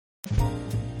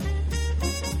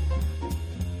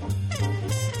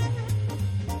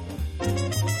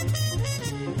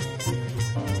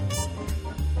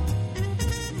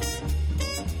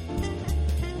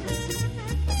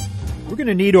We're going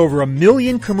to need over 1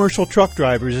 million commercial truck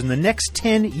drivers in the next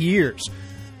 10 years.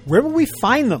 Where will we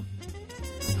find them?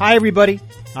 Hi, everybody.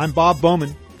 I'm Bob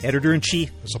Bowman,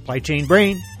 Editor-in-Chief of Supply Chain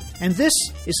Brain, and this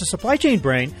is the Supply Chain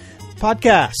Brain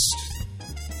podcast.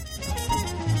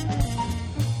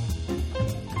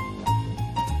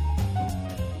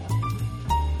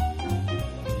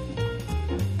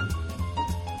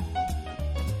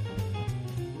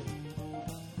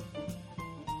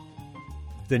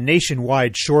 The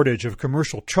nationwide shortage of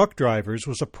commercial truck drivers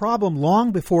was a problem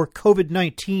long before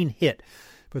COVID-19 hit,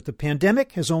 but the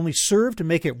pandemic has only served to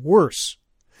make it worse.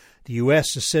 The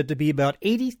U.S. is said to be about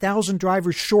 80,000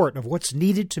 drivers short of what's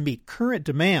needed to meet current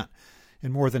demand,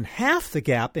 and more than half the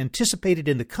gap anticipated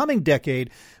in the coming decade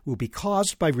will be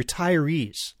caused by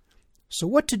retirees. So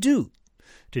what to do?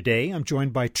 Today, I'm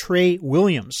joined by Trey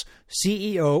Williams,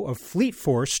 CEO of Fleet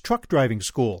Force Truck Driving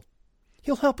School.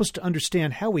 He'll help us to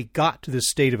understand how we got to this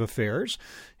state of affairs.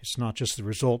 It's not just the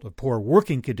result of poor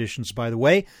working conditions, by the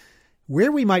way.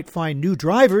 Where we might find new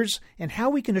drivers, and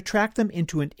how we can attract them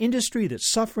into an industry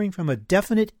that's suffering from a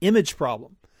definite image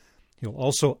problem. He'll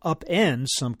also upend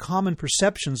some common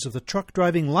perceptions of the truck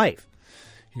driving life.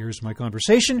 Here's my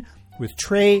conversation with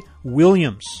Trey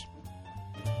Williams.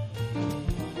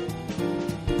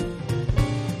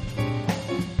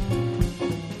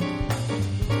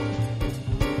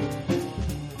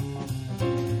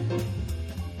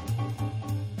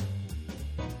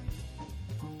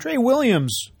 Trey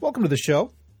Williams, welcome to the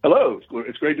show. Hello.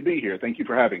 It's great to be here. Thank you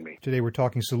for having me. Today we're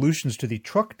talking solutions to the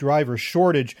truck driver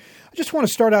shortage. I just want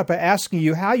to start out by asking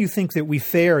you how you think that we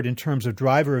fared in terms of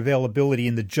driver availability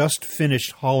in the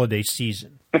just-finished holiday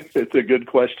season. It's a good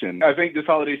question. I think this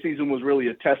holiday season was really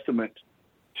a testament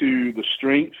to the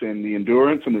strength and the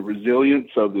endurance and the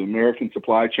resilience of the American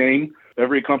supply chain.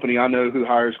 Every company I know who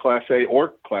hires Class A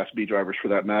or Class B drivers, for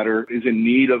that matter, is in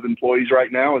need of employees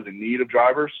right now, is in need of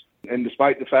drivers. And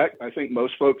despite the fact, I think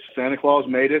most folks, Santa Claus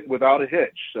made it without a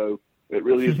hitch. So it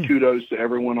really is kudos to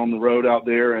everyone on the road out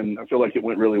there, and I feel like it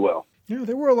went really well. Yeah,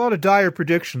 there were a lot of dire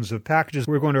predictions of packages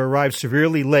were going to arrive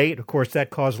severely late. Of course, that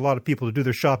caused a lot of people to do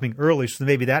their shopping early, so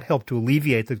maybe that helped to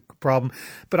alleviate the problem.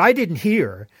 But I didn't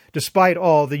hear, despite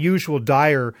all the usual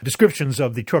dire descriptions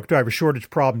of the truck driver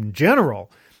shortage problem in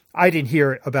general, I didn't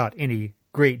hear about any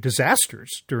great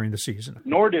disasters during the season.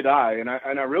 Nor did I, and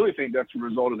I really think that's a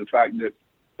result of the fact that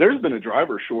there's been a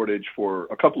driver shortage for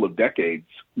a couple of decades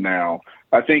now.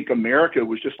 I think America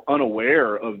was just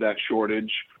unaware of that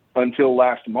shortage until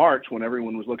last March when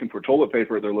everyone was looking for toilet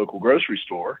paper at their local grocery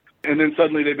store. And then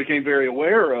suddenly they became very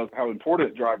aware of how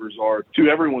important drivers are to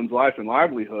everyone's life and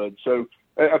livelihood. So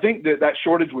I think that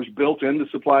shortage was built in the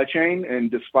supply chain. And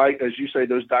despite, as you say,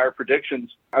 those dire predictions,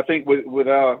 I think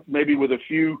maybe with a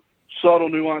few subtle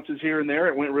nuances here and there,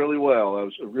 it went really well. I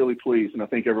was really pleased, and I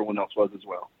think everyone else was as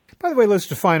well. By the way, let's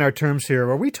define our terms here.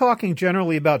 Are we talking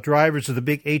generally about drivers of the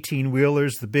big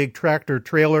 18-wheelers, the big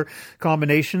tractor-trailer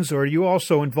combinations, or are you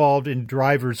also involved in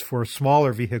drivers for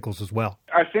smaller vehicles as well?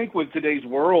 I think with today's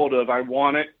world of I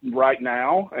want it right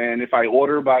now, and if I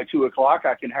order by 2 o'clock,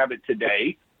 I can have it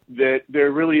today, that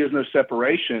there really is no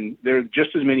separation. There are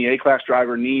just as many A-class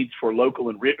driver needs for local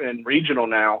and regional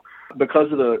now.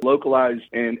 Because of the localized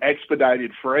and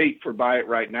expedited freight for buy it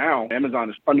right now, Amazon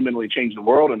has fundamentally changed the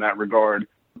world in that regard.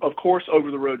 Of course,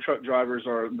 over-the-road truck drivers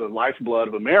are the lifeblood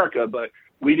of America, but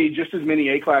we need just as many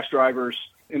A-class drivers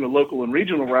in the local and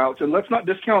regional routes. And let's not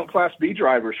discount Class B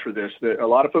drivers for this. A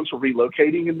lot of folks are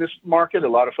relocating in this market. A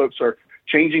lot of folks are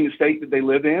changing the state that they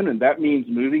live in, and that means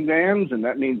moving vans, and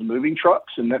that means moving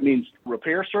trucks, and that means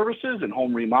repair services and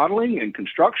home remodeling and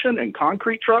construction and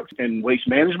concrete trucks and waste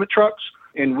management trucks.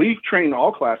 And we've trained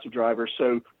all class of drivers,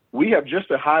 so we have just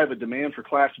as high of a demand for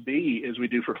Class B as we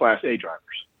do for Class A drivers.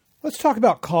 Let's talk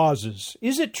about causes.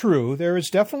 Is it true, there is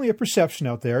definitely a perception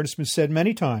out there, and it's been said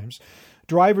many times,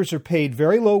 drivers are paid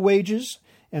very low wages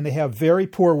and they have very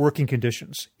poor working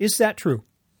conditions. Is that true?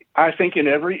 I think in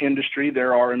every industry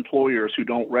there are employers who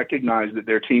don't recognize that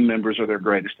their team members are their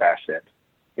greatest asset.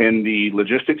 And the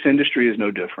logistics industry is no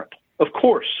different. Of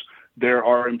course, there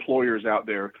are employers out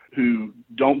there who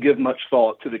don't give much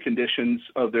thought to the conditions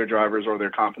of their drivers or their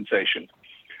compensation.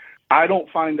 I don't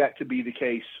find that to be the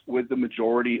case with the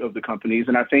majority of the companies.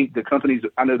 And I think the companies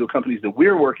that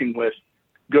we're working with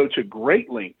go to great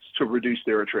lengths to reduce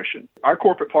their attrition. Our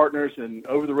corporate partners and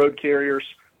over-the-road carriers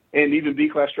and even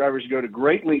B-class drivers go to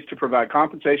great lengths to provide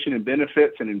compensation and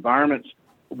benefits and environments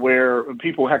where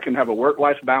people can have a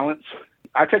work-life balance.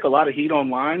 I take a lot of heat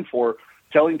online for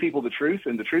telling people the truth,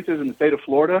 and the truth is in the state of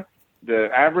Florida, the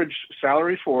average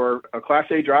salary for a Class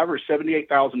A driver is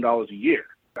 $78,000 a year.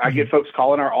 I get folks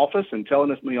calling our office and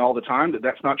telling me all the time that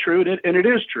that's not true, and it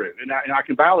is true. And I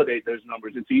can validate those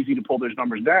numbers. It's easy to pull those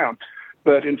numbers down.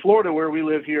 But in Florida, where we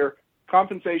live here,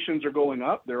 compensations are going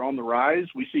up. They're on the rise.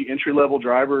 We see entry-level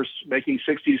drivers making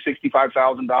 $60,000 to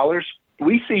 $65,000.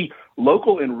 We see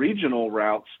local and regional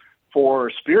routes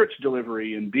for spirits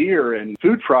delivery and beer and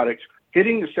food products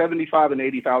hitting the $75,000 and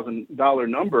 $80,000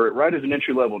 number right as an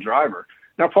entry-level driver.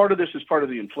 Now, part of this is part of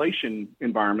the inflation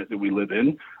environment that we live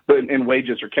in, and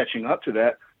wages are catching up to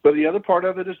that. But the other part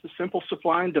of it is the simple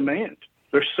supply and demand.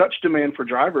 There's such demand for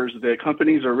drivers that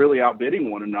companies are really outbidding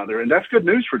one another, and that's good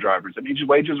news for drivers. It means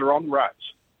wages are on the rise.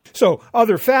 So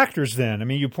other factors then, I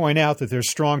mean, you point out that there's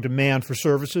strong demand for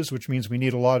services, which means we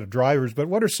need a lot of drivers, but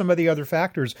what are some of the other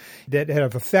factors that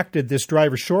have affected this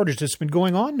driver shortage that's been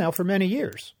going on now for many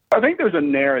years? I think there's a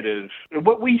narrative.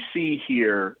 What we see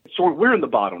here, so we're in the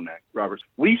bottleneck, Robert.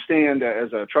 We stand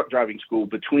as a truck driving school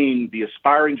between the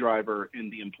aspiring driver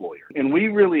and the employer. And we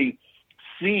really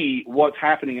see what's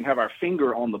happening and have our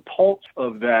finger on the pulse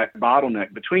of that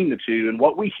bottleneck between the two. And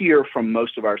what we hear from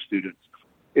most of our students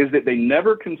is that they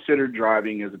never considered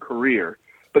driving as a career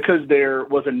because there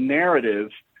was a narrative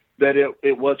that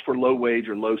it was for low-wage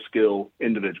or low-skill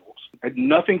individuals. And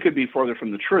nothing could be further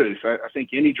from the truth. I think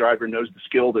any driver knows the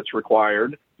skill that's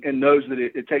required and knows that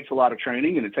it takes a lot of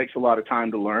training and it takes a lot of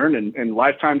time to learn, and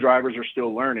lifetime drivers are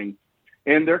still learning,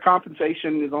 and their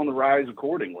compensation is on the rise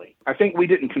accordingly. I think we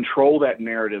didn't control that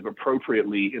narrative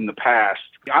appropriately in the past.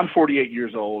 I'm 48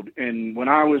 years old, and when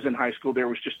I was in high school, there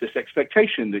was just this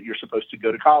expectation that you're supposed to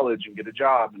go to college and get a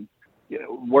job and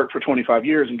work for 25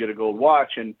 years and get a gold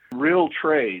watch, and real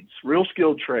trades, real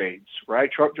skilled trades,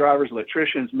 right? Truck drivers,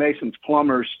 electricians, masons,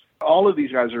 plumbers, all of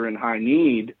these guys are in high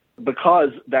need because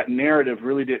that narrative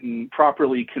really didn't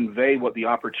properly convey what the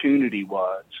opportunity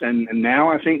was. And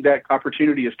now I think that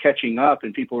opportunity is catching up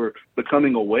and people are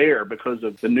becoming aware because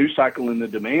of the news cycle and the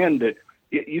demand that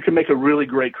you can make a really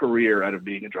great career out of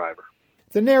being a driver.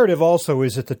 The narrative also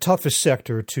is that the toughest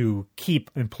sector to keep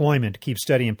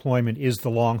steady employment, is the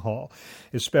long haul,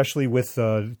 especially with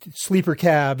sleeper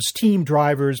cabs, team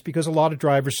drivers, because a lot of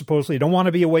drivers supposedly don't want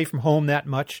to be away from home that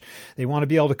much. They want to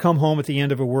be able to come home at the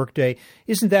end of a workday.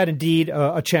 Isn't that indeed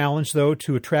a challenge, though,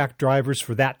 to attract drivers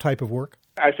for that type of work?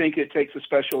 I think it takes a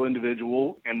special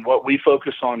individual, and what we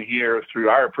focus on here through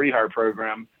our pre-hire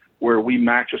program, where we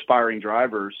match aspiring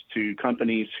drivers to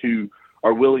companies who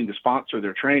are willing to sponsor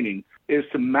their training, is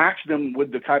to match them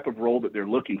with the type of role that they're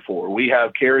looking for. We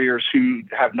have carriers who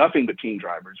have nothing but team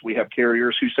drivers. We have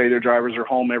carriers who say their drivers are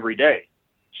home every day.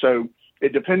 So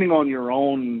depending on your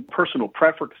own personal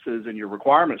preferences and your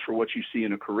requirements for what you see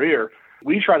in a career,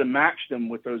 we try to match them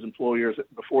with those employers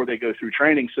before they go through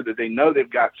training so that they know they've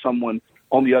got someone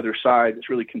on the other side that's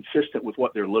really consistent with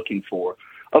what they're looking for.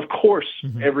 Of course,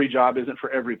 every job isn't for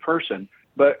every person,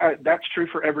 but that's true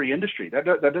for every industry. That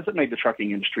doesn't make the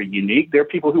trucking industry unique. There are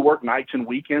people who work nights and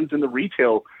weekends in the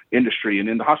retail industry and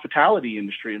in the hospitality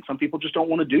industry, and some people just don't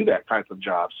want to do that type of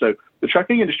job. So the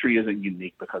trucking industry isn't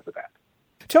unique because of that.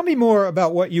 Tell me more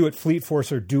about what you at Fleet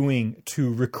Force are doing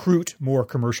to recruit more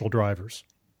commercial drivers.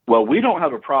 Well, we don't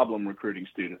have a problem recruiting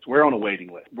students. We're on a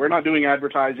waiting list. We're not doing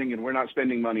advertising and we're not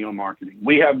spending money on marketing.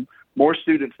 We have more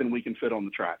students than we can fit on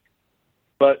the track.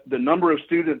 But the number of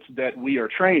students that we are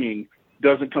training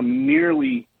doesn't come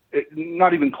nearly,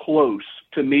 not even close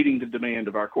to meeting the demand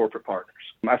of our corporate partners.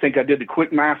 I think I did the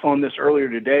quick math on this earlier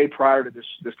today prior to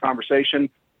this conversation,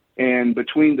 and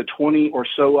between the 20 or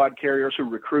so odd carriers who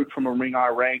recruit from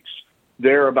our ranks,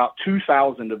 there are about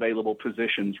 2,000 available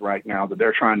positions right now that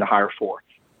they're trying to hire for.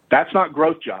 That's not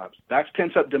growth jobs. That's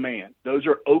pent-up demand. Those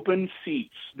are open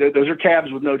seats. Those are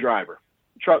cabs with no driver,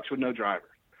 trucks with no driver.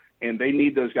 And they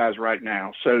need those guys right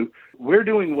now. So we're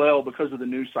doing well because of the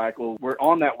news cycle. We're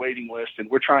on that waiting list, and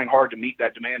we're trying hard to meet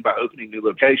that demand by opening new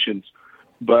locations.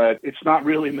 But it's not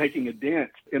really making a dent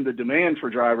in the demand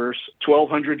for drivers.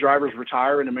 1,200 drivers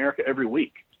retire in America every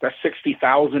week. That's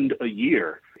 60,000 a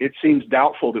year. It seems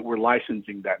doubtful that we're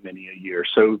licensing that many a year.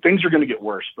 So things are going to get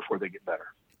worse before they get better.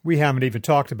 We haven't even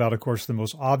talked about, of course, the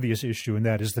most obvious issue, and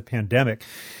that is the pandemic.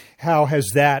 How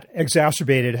has that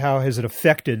exacerbated, how has it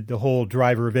affected the whole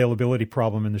driver availability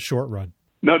problem in the short run?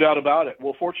 No doubt about it.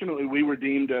 Well, fortunately, we were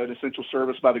deemed an essential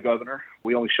service by the governor.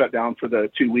 We only shut down for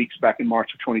the 2 weeks back in March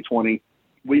of 2020.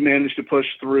 We managed to push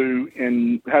through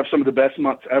and have some of the best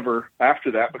months ever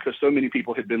after that because so many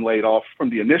people had been laid off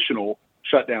from the initial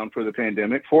shutdown for the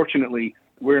pandemic. Fortunately,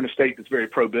 we're in a state that's very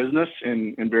pro-business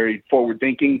and very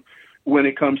forward-thinking when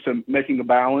it comes to making a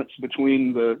balance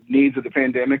between the needs of the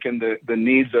pandemic and the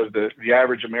needs of the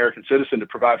average American citizen to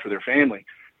provide for their family.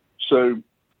 So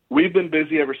We've been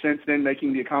busy ever since then,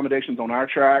 making the accommodations on our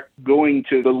track, going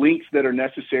to the lengths that are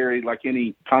necessary, like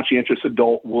any conscientious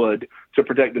adult would, to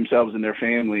protect themselves and their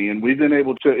family. And we've been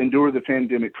able to endure the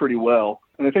pandemic pretty well.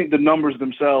 And I think the numbers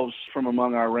themselves from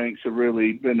among our ranks have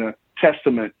really been a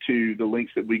testament to the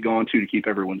lengths that we've gone to keep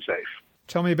everyone safe.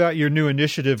 Tell me about your new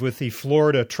initiative with the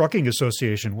Florida Trucking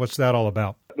Association. What's that all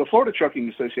about? The Florida Trucking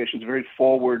Association is a very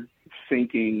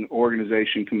forward-thinking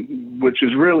organization, which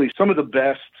is really some of the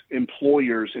best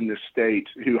employers in this state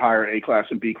who hire A-class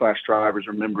and B-class drivers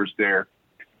or members there.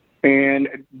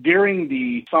 And during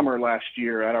the summer last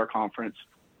year at our conference,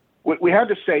 we had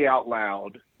to say out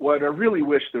loud what I really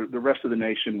wish the rest of the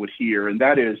nation would hear, and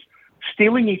that is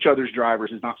stealing each other's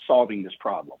drivers is not solving this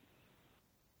problem.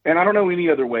 And I don't know any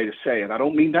other way to say it. I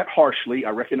don't mean that harshly.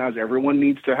 I recognize everyone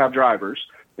needs to have drivers,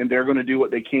 and they're going to do what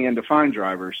they can to find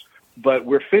drivers. But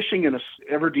we're fishing in an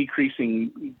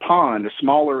ever-decreasing pond, a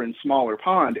smaller and smaller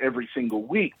pond every single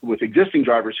week with existing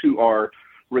drivers who are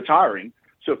retiring.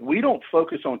 So if we don't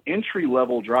focus on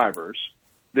entry-level drivers,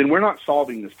 then we're not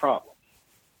solving this problem.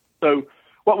 So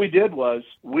what we did was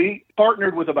we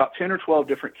partnered with about 10 or 12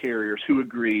 different carriers who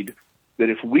agreed that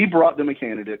if we brought them a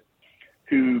candidate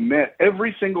who met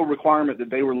every single requirement that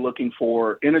they were looking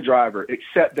for in a driver,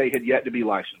 except they had yet to be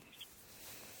licensed,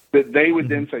 that they would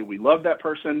then say, we love that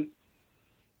person,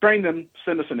 train them,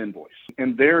 send us an invoice.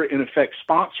 And they're, in effect,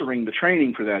 sponsoring the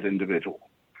training for that individual.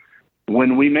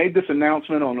 When we made this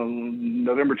announcement on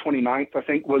November 29th, I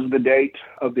think was the date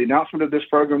of the announcement of this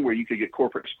program where you could get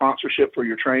corporate sponsorship for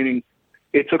your training,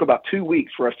 it took about 2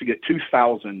 weeks for us to get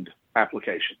 2,000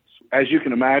 applications. As you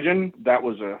can imagine, that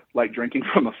was like drinking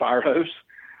from a fire hose.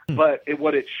 But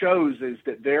what it shows is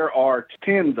that there are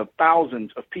tens of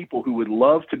thousands of people who would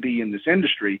love to be in this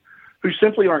industry who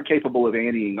simply aren't capable of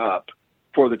anteing up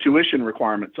for the tuition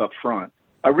requirements up front.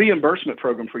 A reimbursement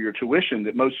program for your tuition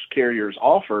that most carriers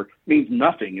offer means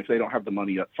nothing if they don't have the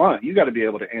money up front. You got to be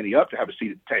able to ante up to have a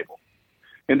seat at the table.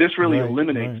 And this really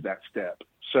eliminates that step.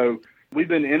 So we've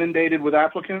been inundated with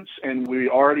applicants, and we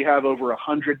already have over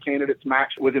 100 candidates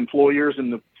matched with employers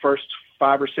in the first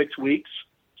 5 or 6 weeks.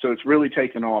 So it's really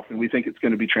taken off, and we think it's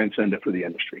going to be transcendent for the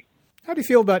industry. How do you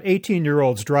feel about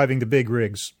 18-year-olds driving the big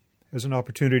rigs as an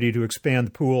opportunity to expand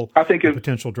the pool of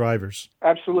potential drivers?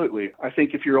 Absolutely. I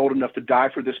think if you're old enough to die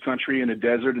for this country in a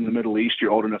desert in the Middle East, you're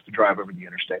old enough to drive over the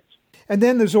interstates. And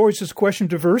then there's always this question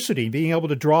of diversity, being able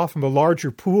to draw from a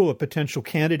larger pool of potential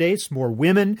candidates, more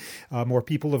women, more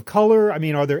people of color. I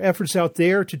mean, are there efforts out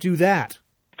there to do that?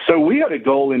 So we had a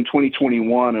goal in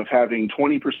 2021 of having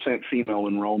 20% female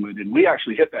enrollment, and we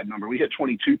actually hit that number. We hit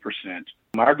 22%.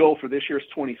 Our goal for this year is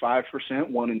 25%,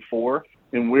 1 in 4,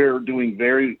 and we're doing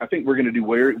I think we're going to do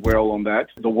very well on that.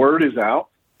 The word is out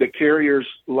that carriers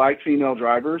like female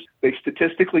drivers. They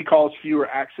statistically cause fewer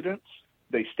accidents.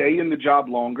 They stay in the job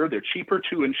longer. They're cheaper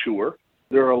to insure.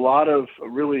 There are a lot of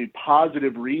really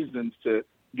positive reasons to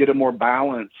get a more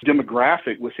balanced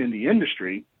demographic within the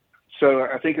industry. So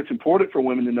I think it's important for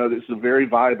women to know that this is a very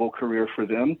viable career for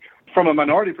them. From a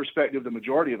minority perspective, the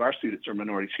majority of our students are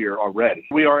minorities here already.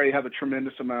 We already have a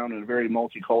tremendous amount and a very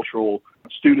multicultural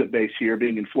student base here.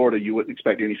 Being in Florida, you wouldn't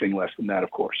expect anything less than that, of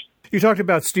course. You talked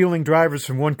about stealing drivers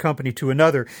from one company to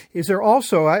another. Is there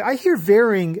also, I hear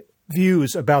varying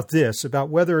views about this, about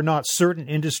whether or not certain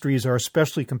industries are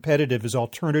especially competitive as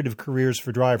alternative careers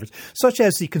for drivers, such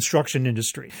as the construction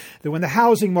industry. That when the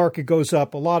housing market goes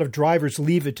up, a lot of drivers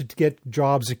leave it to get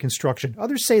jobs in construction.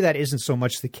 Others say that isn't so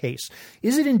much the case.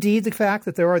 Is it indeed the fact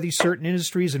that there are these certain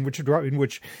industries in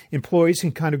which employees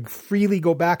can kind of freely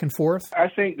go back and forth? I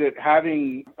think that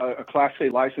having a Class A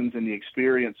license and the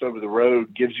experience over the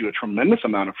road gives you a tremendous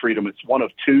amount of freedom. It's one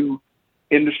of two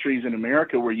industries in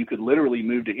America where you could literally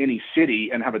move to any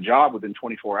city and have a job within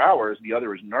 24 hours. The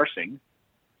other is nursing.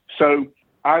 So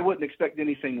I wouldn't expect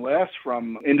anything less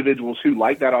from individuals who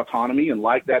like that autonomy and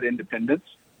like that independence,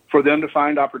 for them to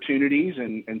find opportunities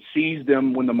and seize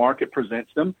them when the market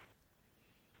presents them.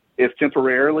 If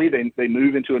temporarily they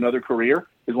move into another career,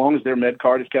 as long as their med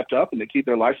card is kept up and they keep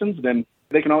their license, then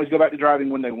they can always go back to driving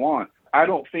when they want. I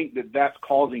don't think that that's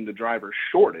causing the driver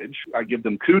shortage. I give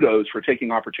them kudos for taking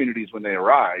opportunities when they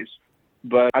arise,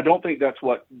 but I don't think that's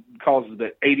what causes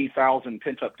the 80,000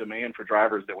 pent-up demand for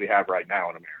drivers that we have right now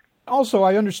in America. Also,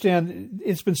 I understand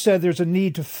it's been said there's a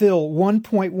need to fill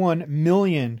 1.1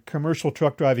 million commercial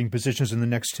truck driving positions in the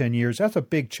next 10 years. That's a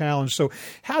big challenge. So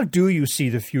how do you see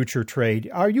the future trade?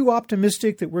 Are you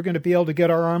optimistic that we're going to be able to get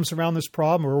our arms around this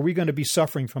problem, or are we going to be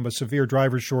suffering from a severe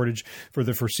driver shortage for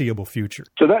the foreseeable future?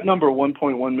 So that number,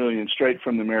 1.1 million, straight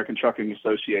from the American Trucking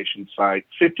Association site,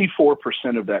 54%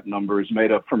 of that number is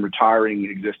made up from retiring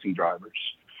existing drivers.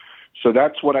 So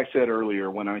that's what I said earlier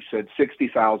when I said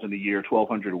 60,000 a year,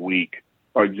 1,200 a week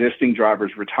are existing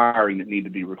drivers retiring that need to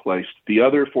be replaced. The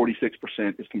other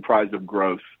 46% is comprised of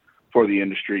growth for the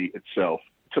industry itself.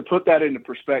 To put that into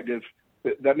perspective,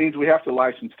 that means we have to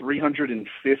license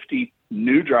 350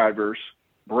 new drivers,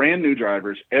 brand new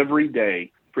drivers, every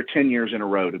day for 10 years in a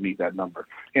row to meet that number.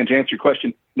 And to answer your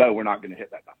question, no, we're not going to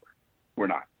hit that number. We're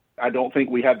not. I don't think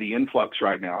we have the influx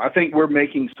right now. I think we're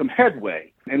making some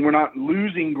headway, and we're not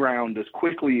losing ground as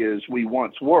quickly as we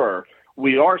once were.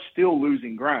 We are still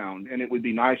losing ground, and it would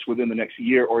be nice within the next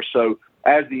year or so,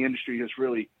 as the industry has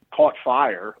really caught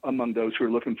fire among those who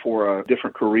are looking for a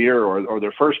different career or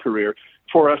their first career,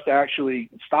 for us to actually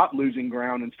stop losing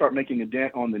ground and start making a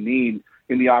dent on the need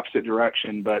in the opposite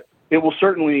direction. But it will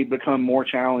certainly become more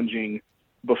challenging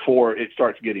before it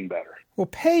starts getting better. Well,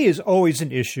 pay is always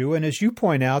an issue, and as you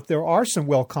point out, there are some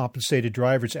well-compensated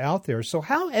drivers out there. So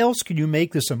how else can you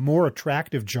make this a more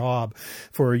attractive job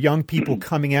for young people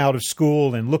coming out of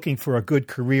school and looking for a good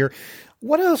career?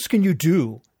 What else can you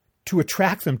do to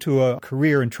attract them to a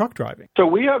career in truck driving? So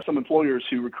we have some employers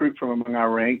who recruit from among our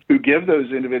ranks who give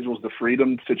those individuals the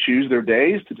freedom to choose their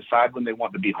days, to decide when they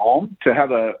want to be home, to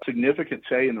have a significant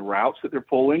say in the routes that they're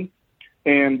pulling.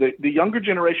 And the younger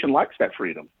generation likes that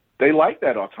freedom. They like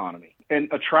that autonomy. And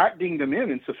attracting them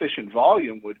in sufficient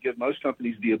volume would give most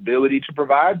companies the ability to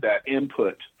provide that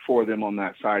input for them on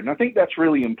that side. And I think that's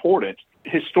really important.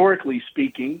 Historically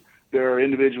speaking, there are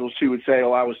individuals who would say,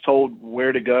 oh, I was told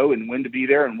where to go and when to be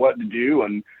there and what to do,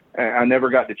 and I never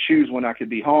got to choose when I could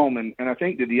be home. And I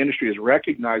think that the industry has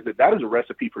recognized that that is a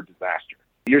recipe for disaster.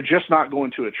 You're just not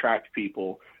going to attract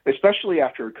people, especially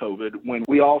after COVID, when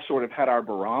we all sort of had our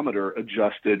barometer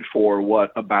adjusted for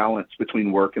what a balance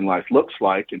between work and life looks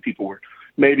like, and people were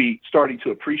maybe starting to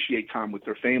appreciate time with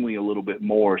their family a little bit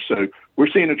more. So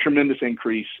we're seeing a tremendous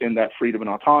increase in that freedom and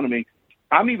autonomy.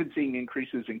 I'm even seeing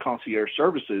increases in concierge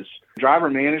services.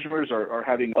 Driver managers are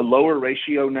having a lower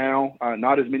ratio now,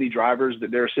 not as many drivers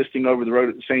that they're assisting over the road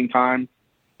at the same time,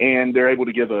 and they're able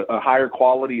to give a higher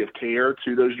quality of care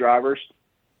to those drivers.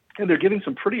 And they're giving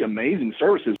some pretty amazing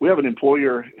services. We have an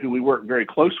employer who we work very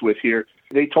close with here.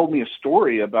 They told me a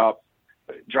story about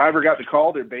a driver got the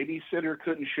call, their babysitter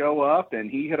couldn't show up,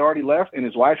 and he had already left, and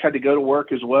his wife had to go to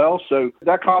work as well. So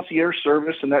that concierge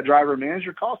service and that driver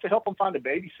manager calls to help them find a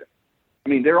babysitter. I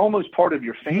mean, they're almost part of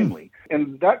your family.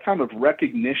 And that kind of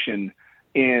recognition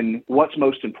in what's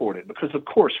most important, because of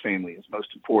course family is most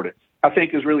important, I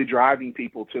think is really driving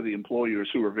people to the employers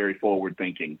who are very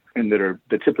forward-thinking and that are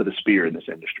the tip of the spear in this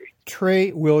industry.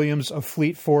 Trey Williams of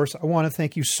Fleet Force, I want to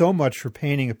thank you so much for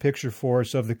painting a picture for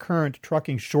us of the current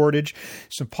trucking shortage,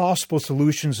 some possible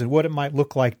solutions, and what it might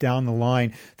look like down the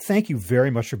line. Thank you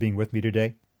very much for being with me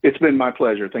today. It's been my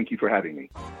pleasure. Thank you for having me.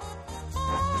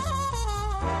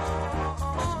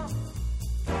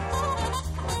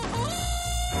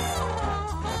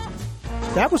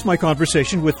 That was my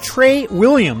conversation with Trey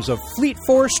Williams of Fleet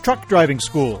Force Truck Driving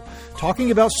School, talking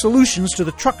about solutions to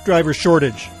the truck driver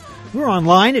shortage. We're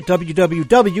online at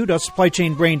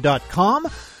www.supplychainbrain.com,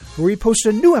 where we post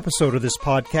a new episode of this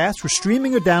podcast for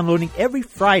streaming or downloading every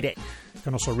Friday. You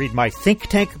can also read my Think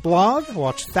Tank blog,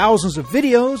 watch thousands of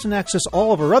videos, and access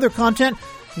all of our other content,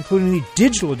 including the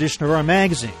digital edition of our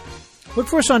magazine. Look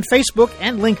for us on Facebook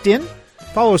and LinkedIn.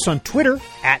 Follow us on Twitter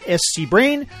at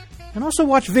SCBrain. And also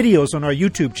watch videos on our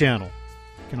YouTube channel.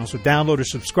 You can also download or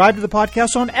subscribe to the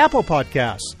podcast on Apple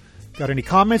Podcasts. Got any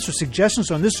comments or suggestions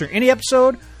on this or any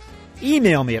episode?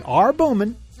 Email me at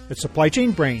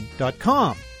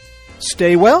rbowman@supplychainbrain.com.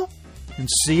 Stay well, and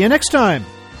see you next time.